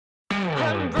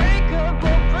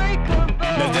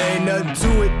nothing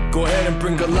to it. Go ahead and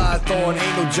bring Goliath on.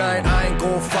 Ain't no giant, I ain't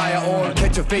gon' fire on.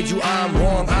 Catch a fade, you, I'm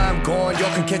wrong, I'm gone.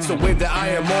 Y'all can catch the wave that I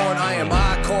am on. I am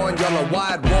icon, y'all are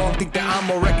wide wrong. Think that I'm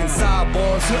a reconcile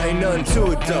bond, so ain't nothing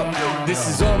to it though. This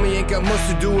is on me, ain't got much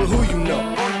to do with who you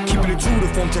know. Keeping it true to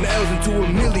form 10 L's into a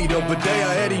milli though. But they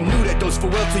already knew that those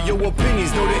farewell to your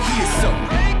opinions. Know that he is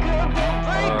something.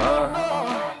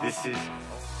 This is...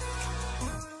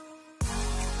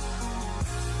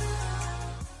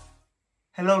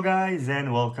 Hello guys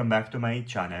and welcome back to my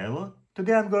channel.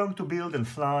 Today I'm going to build and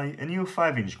fly a new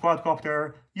 5-inch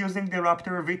quadcopter using the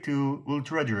Raptor V2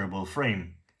 ultra durable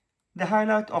frame. The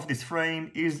highlight of this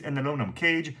frame is an aluminum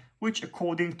cage which,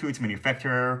 according to its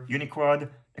manufacturer Uniquad,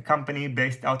 a company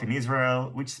based out in Israel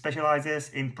which specializes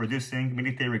in producing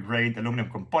military-grade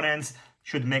aluminum components,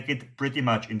 should make it pretty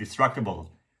much indestructible.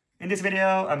 In this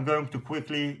video I'm going to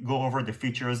quickly go over the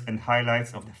features and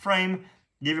highlights of the frame,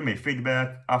 give you my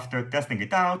feedback after testing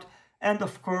it out, and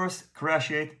of course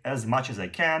crash it as much as I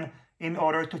can in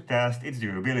order to test its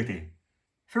durability.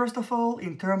 First of all,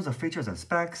 in terms of features and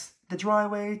specs, the dry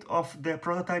weight of the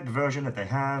prototype version that I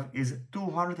have is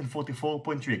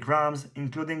 244.3 grams,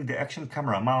 including the action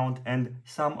camera mount and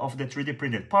some of the 3D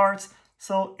printed parts,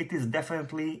 so it is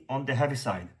definitely on the heavy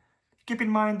side. Keep in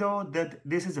mind though that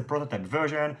this is a prototype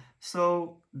version,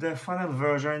 so the final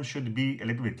version should be a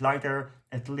little bit lighter,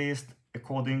 at least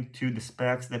according to the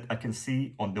specs that I can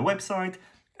see on the website,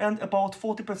 and about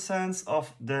 40%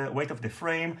 of the weight of the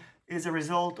frame is a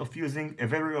result of using a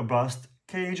very robust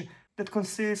cage that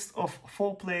consists of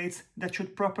 4 plates that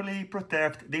should properly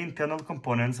protect the internal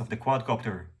components of the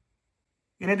quadcopter.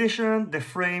 In addition, the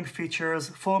frame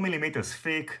features 4mm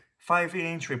thick,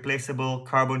 5-inch replaceable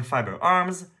carbon fiber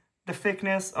arms, the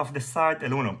thickness of the side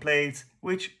aluminum plates,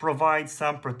 which provides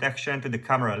some protection to the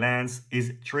camera lens,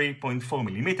 is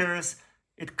 3.4mm.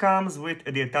 It comes with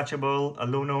a detachable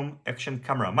aluminum action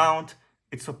camera mount.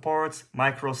 It supports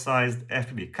micro-sized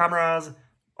FPV cameras.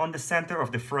 On the center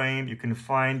of the frame you can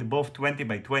find both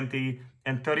 20x20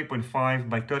 and 30.5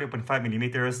 by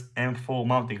 30.5mm M4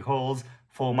 mounting holes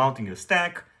for mounting a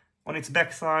stack. On its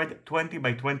backside,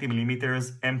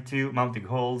 20x20mm M2 mounting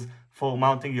holes for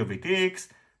mounting your VTX,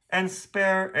 and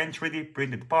spare and 3D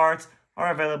printed parts are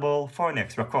available for an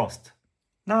extra cost.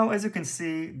 Now, as you can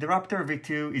see, the Raptor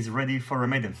V2 is ready for a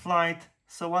maiden flight,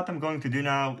 so what I'm going to do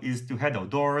now is to head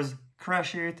outdoors,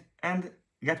 crash it, and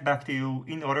get back to you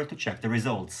in order to check the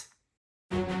results.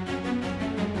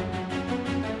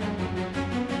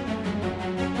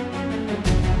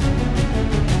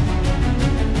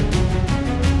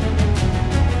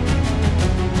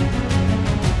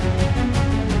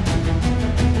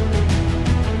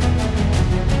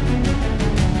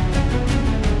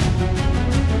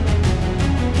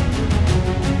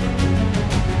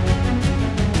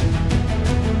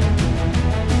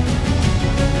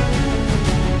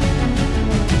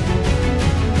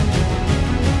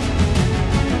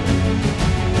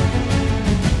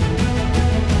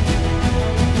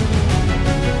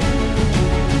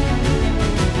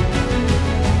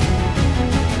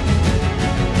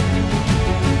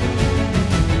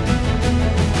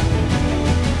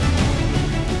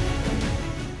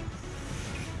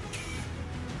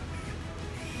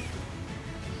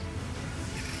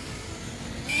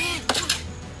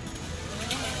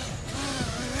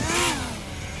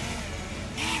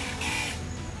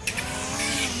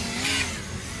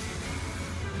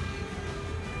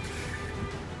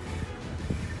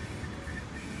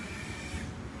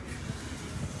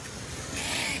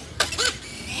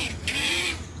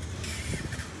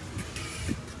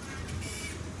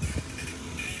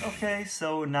 Okay,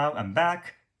 so now I'm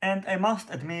back, and I must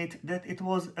admit that it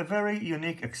was a very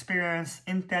unique experience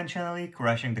intentionally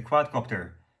crashing the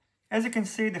quadcopter. As you can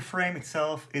see, the frame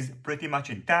itself is pretty much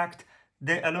intact,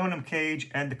 the aluminum cage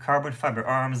and the carbon fiber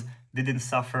arms didn't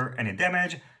suffer any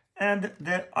damage, and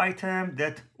the item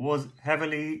that was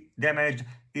heavily damaged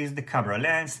is the camera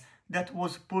lens that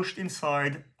was pushed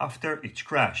inside after each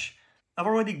crash. I've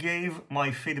already gave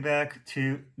my feedback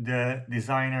to the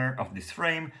designer of this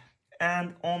frame,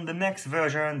 and on the next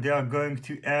version they are going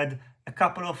to add a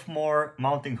couple of more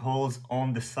mounting holes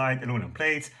on the side aluminum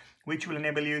plates, which will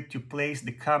enable you to place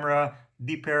the camera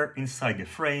deeper inside the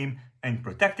frame and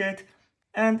protect it.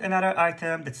 And another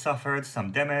item that suffered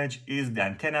some damage is the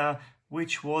antenna,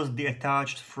 which was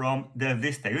detached from the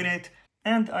Vista unit,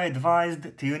 and I advised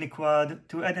to Uniquad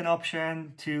to add an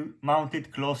option to mount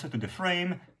it closer to the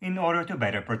frame in order to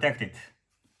better protect it.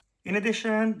 In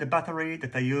addition, the battery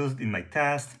that I used in my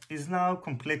test is now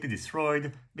completely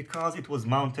destroyed because it was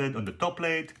mounted on the top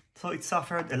plate, so it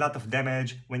suffered a lot of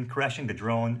damage when crashing the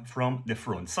drone from the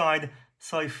front side,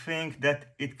 so I think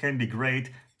that it can be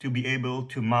great to be able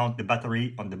to mount the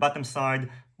battery on the bottom side,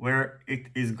 where it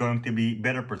is going to be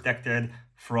better protected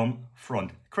from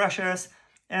front crashes.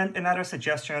 And another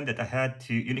suggestion that I had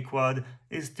to Uniquad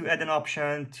is to add an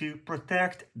option to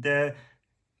protect the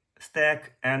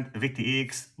stack and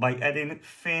VTX by adding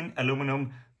thin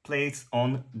aluminum plates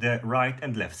on the right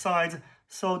and left sides,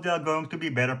 so they are going to be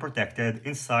better protected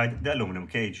inside the aluminum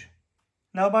cage.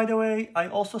 Now, by the way, I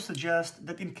also suggest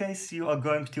that in case you are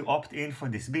going to opt in for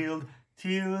this build, to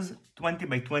use 20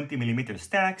 by 20 millimeter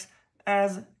stacks,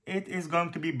 as it is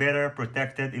going to be better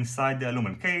protected inside the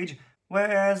aluminum cage,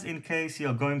 whereas in case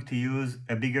you're going to use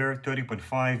a bigger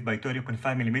 30.5 by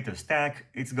 30.5 millimeter stack,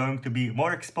 it's going to be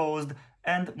more exposed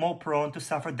and more prone to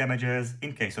suffer damages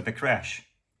in case of a crash.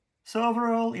 So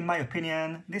overall, in my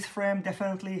opinion, this frame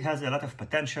definitely has a lot of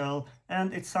potential,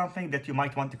 and it's something that you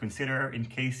might want to consider in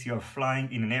case you're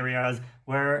flying in areas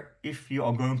where if you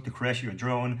are going to crash your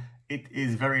drone, it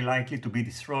is very likely to be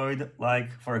destroyed,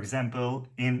 like for example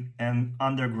in an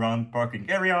underground parking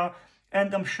area,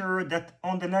 and I'm sure that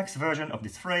on the next version of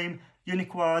this frame,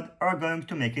 Uniquad are going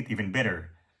to make it even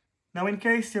better. Now, in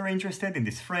case you're interested in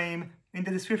this frame, in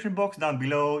the description box down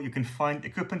below you can find a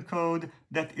coupon code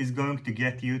that is going to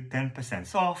get you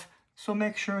 10% off, so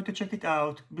make sure to check it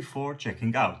out before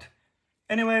checking out.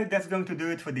 Anyway, that's going to do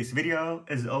it for this video.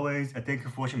 As always, I thank you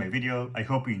for watching my video. I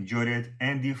hope you enjoyed it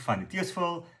and you found it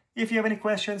useful. If you have any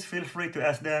questions, feel free to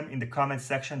ask them in the comments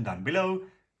section down below.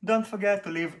 Don't forget to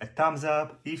leave a thumbs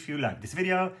up if you like this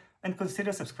video, and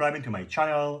consider subscribing to my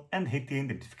channel and hitting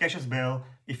the notifications bell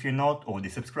if you're not already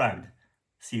subscribed.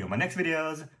 See you in my next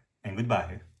videos, and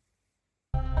goodbye.